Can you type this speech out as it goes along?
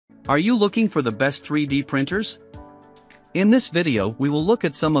Are you looking for the best 3D printers? In this video we will look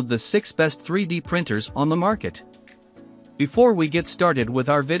at some of the 6 best 3D printers on the market. Before we get started with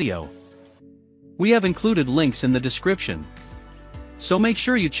our video, we have included links in the description, so make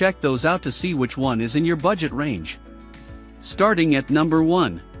sure you check those out to see which one is in your budget range. Starting at number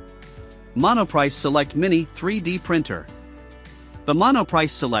 1. Monoprice Select Mini 3D Printer. The Monoprice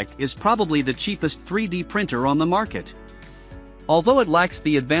Select is probably the cheapest 3D printer on the market. Although it lacks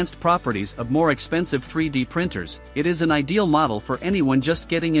the advanced properties of more expensive 3D printers, it is an ideal model for anyone just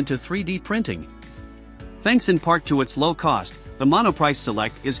getting into 3D printing. Thanks in part to its low cost, the Monoprice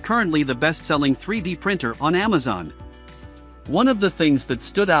Select is currently the best-selling 3D printer on Amazon. One of the things that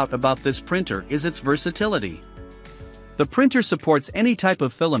stood out about this printer is its versatility. The printer supports any type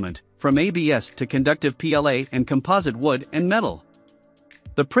of filament, from ABS to conductive PLA and composite wood and metal.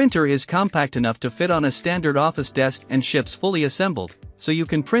 The printer is compact enough to fit on a standard office desk and ships fully assembled, so you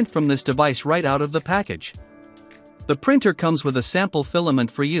can print from this device right out of the package. The printer comes with a sample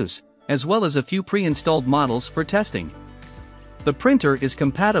filament for use, as well as a few pre-installed models for testing. The printer is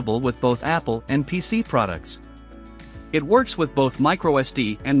compatible with both Apple and PC products. It works with both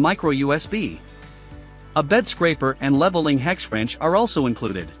microSD and micro-USB. A bed scraper and leveling hex wrench are also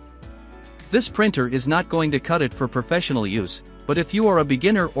included. This printer is not going to cut it for professional use, but if you are a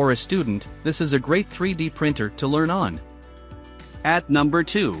beginner or a student, this is a great 3D printer to learn on. At number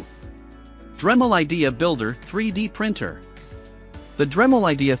 2. Dremel Idea Builder 3D Printer. The Dremel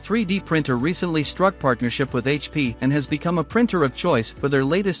Idea 3D printer recently struck partnership with HP and has become a printer of choice for their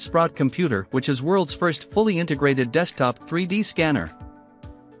latest Sprout computer, which is world's first fully integrated desktop 3D scanner.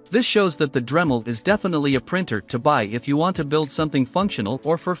 This shows that the Dremel is definitely a printer to buy if you want to build something functional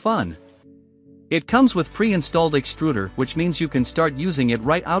or for fun. It comes with pre-installed extruder, which means you can start using it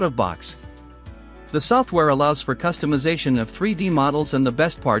right out of box. The software allows for customization of 3D models, and the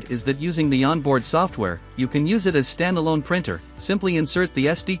best part is that using the onboard software, you can use it as standalone printer. Simply insert the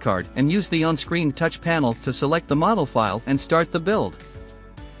SD card and use the on-screen touch panel to select the model file and start the build.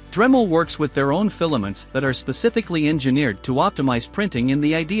 Dremel works with their own filaments that are specifically engineered to optimize printing in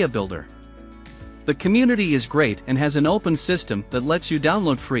the Idea Builder. The community is great and has an open system that lets you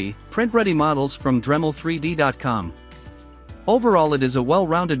download free, print-ready models from Dremel3D.com. Overall, it is a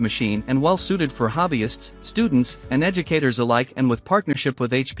well-rounded machine and well-suited for hobbyists, students, and educators alike, and with partnership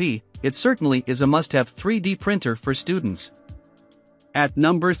with HP, it certainly is a must-have 3D printer for students. At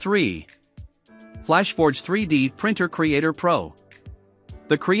number 3. FlashForge 3D Printer Creator Pro.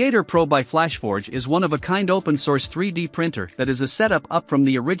 The Creator Pro by FlashForge is one-of-a-kind open-source 3D printer that is a setup up from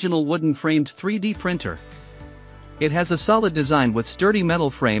the original wooden-framed 3D printer. It has a solid design with sturdy metal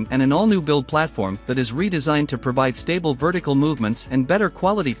frame and an all-new build platform that is redesigned to provide stable vertical movements and better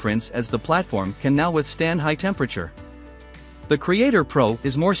quality prints, as the platform can now withstand high temperature. The Creator Pro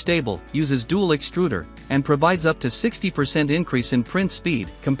is more stable, uses dual extruder, and provides up to 60% increase in print speed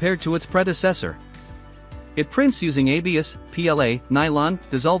compared to its predecessor. It prints using ABS, PLA, nylon,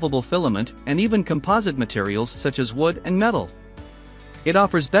 dissolvable filament, and even composite materials such as wood and metal. It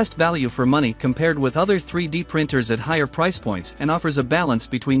offers best value for money compared with other 3D printers at higher price points, and offers a balance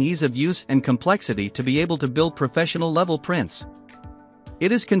between ease of use and complexity to be able to build professional-level prints.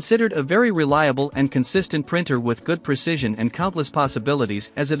 It is considered a very reliable and consistent printer with good precision and countless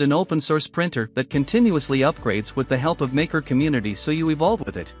possibilities, as it an open-source printer that continuously upgrades with the help of Maker community, so you evolve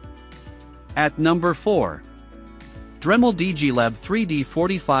with it. At number 4. Dremel DigiLab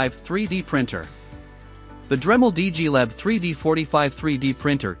 3D45 3D Printer. The Dremel DigiLab 3D45 3D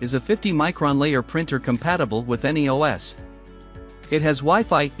printer is a 50-micron layer printer compatible with any OS. It has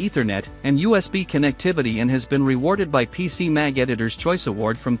Wi-Fi, Ethernet, and USB connectivity and has been rewarded by PC Mag Editor's Choice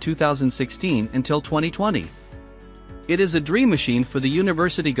Award from 2016 until 2020. It is a dream machine for the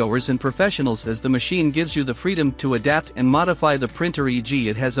university goers and professionals, as the machine gives you the freedom to adapt and modify the printer, e.g.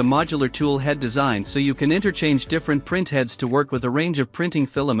 it has a modular tool head design, so you can interchange different print heads to work with a range of printing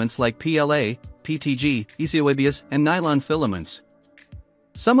filaments like PLA, PTG, ECOABS, and nylon filaments.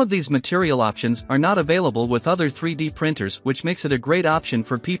 Some of these material options are not available with other 3D printers, which makes it a great option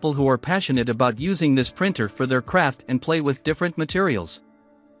for people who are passionate about using this printer for their craft and play with different materials.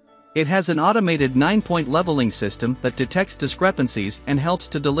 It has an automated 9-point leveling system that detects discrepancies and helps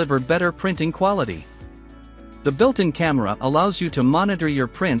to deliver better printing quality. The built-in camera allows you to monitor your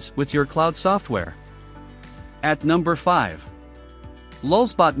prints with your cloud software. At number 5.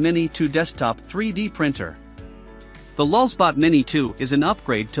 LulzBot Mini 2 Desktop 3D Printer. The LulzBot Mini 2 is an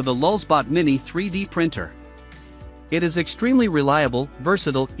upgrade to the LulzBot Mini 3D printer. It is extremely reliable,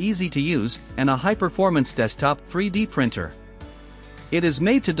 versatile, easy to use, and a high-performance desktop 3D printer. It is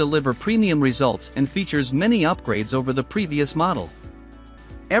made to deliver premium results and features many upgrades over the previous model.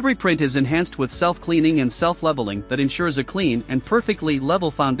 Every print is enhanced with self-cleaning and self-leveling that ensures a clean and perfectly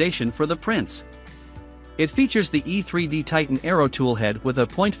level foundation for the prints. It features the E3D Titan Aero toolhead with a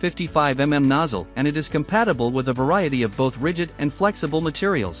 .55 mm nozzle, and it is compatible with a variety of both rigid and flexible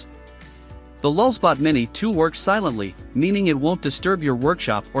materials. The LulzBot Mini 2 works silently, meaning it won't disturb your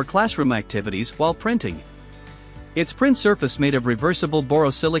workshop or classroom activities while printing. Its print surface made of reversible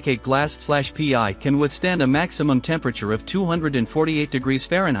borosilicate glass/PI can withstand a maximum temperature of 248 degrees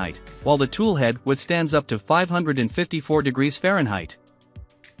Fahrenheit, while the toolhead withstands up to 554 degrees Fahrenheit.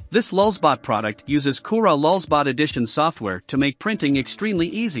 This LulzBot product uses Cura LulzBot Edition software to make printing extremely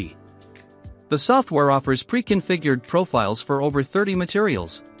easy. The software offers pre-configured profiles for over 30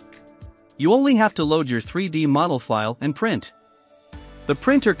 materials. You only have to load your 3D model file and print. The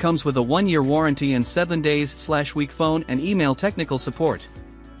printer comes with a 1-year warranty and 7 days/week phone and email technical support.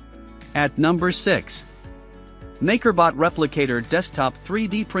 At number 6. MakerBot Replicator Desktop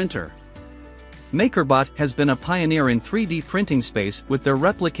 3D Printer. MakerBot has been a pioneer in 3D printing space with their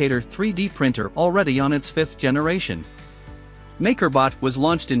Replicator 3D printer already on its 5th generation. MakerBot was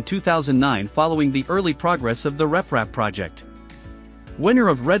launched in 2009 following the early progress of the RepRap project. Winner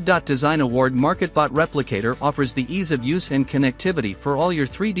of Red Dot Design Award, MakerBot Replicator offers the ease of use and connectivity for all your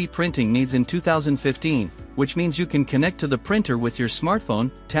 3D printing needs in 2015, which means you can connect to the printer with your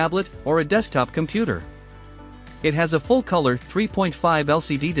smartphone, tablet, or a desktop computer. It has a full-color 3.5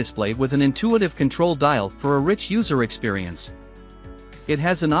 LCD display with an intuitive control dial for a rich user experience. It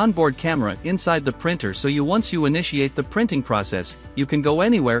has an onboard camera inside the printer, so once you initiate the printing process, you can go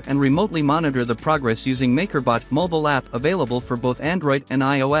anywhere and remotely monitor the progress using MakerBot mobile app available for both Android and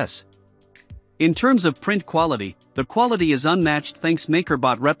iOS. In terms of print quality, the quality is unmatched thanks to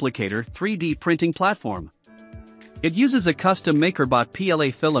MakerBot Replicator 3D printing platform. It uses a custom MakerBot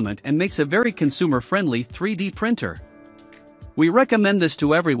PLA filament and makes a very consumer-friendly 3D printer. We recommend this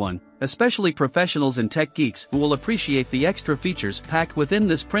to everyone, especially professionals and tech geeks who will appreciate the extra features packed within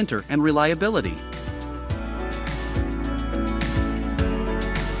this printer and reliability.